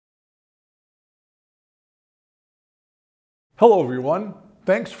Hello everyone,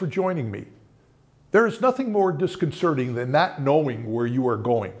 thanks for joining me. There is nothing more disconcerting than not knowing where you are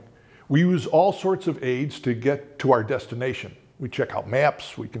going. We use all sorts of aids to get to our destination. We check out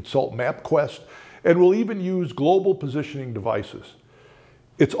maps, we consult MapQuest, and we'll even use global positioning devices.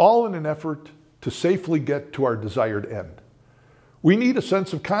 It's all in an effort to safely get to our desired end. We need a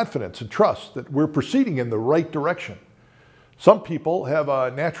sense of confidence and trust that we're proceeding in the right direction. Some people have a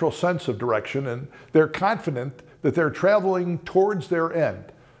natural sense of direction and they're confident that they're traveling towards their end.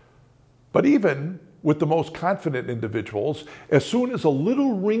 But even with the most confident individuals, as soon as a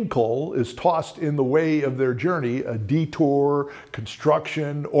little wrinkle is tossed in the way of their journey, a detour,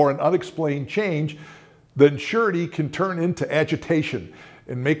 construction, or an unexplained change, then surety can turn into agitation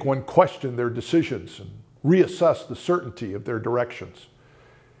and make one question their decisions and reassess the certainty of their directions.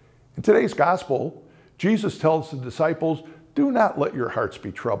 In today's gospel, Jesus tells the disciples, "Do not let your hearts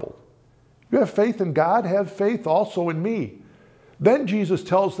be troubled. You have faith in God, have faith also in me." Then Jesus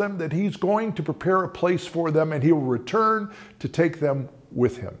tells them that he's going to prepare a place for them and he will return to take them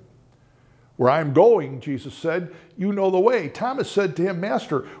with him. "Where I am going," Jesus said, "you know the way." Thomas said to him,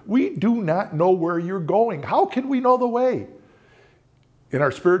 "Master, we do not know where you're going. How can we know the way?" In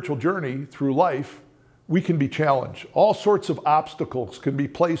our spiritual journey through life, we can be challenged. All sorts of obstacles can be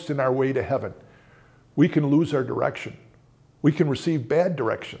placed in our way to heaven. We can lose our direction. We can receive bad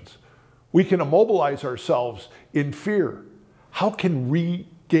directions. We can immobilize ourselves in fear. How can we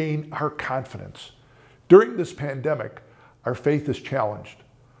regain our confidence? During this pandemic, our faith is challenged.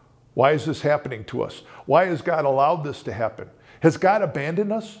 Why is this happening to us? Why has God allowed this to happen? Has God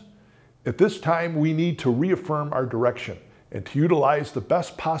abandoned us? At this time, we need to reaffirm our direction and to utilize the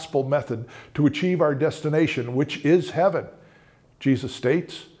best possible method to achieve our destination, which is heaven. Jesus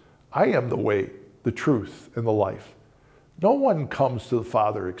states, "I am the way, the truth, and the life. No one comes to the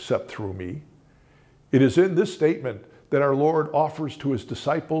Father except through me." It is in this statement that our Lord offers to his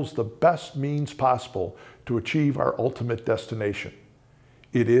disciples the best means possible to achieve our ultimate destination.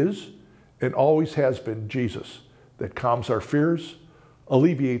 It is and always has been Jesus that calms our fears,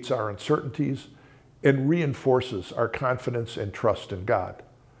 alleviates our uncertainties, and reinforces our confidence and trust in God.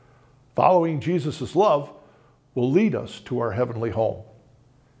 Following Jesus' love will lead us to our heavenly home.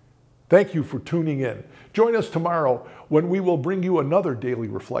 Thank you for tuning in. Join us tomorrow when we will bring you another daily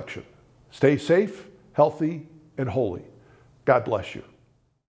reflection. Stay safe, healthy, and holy. God bless you.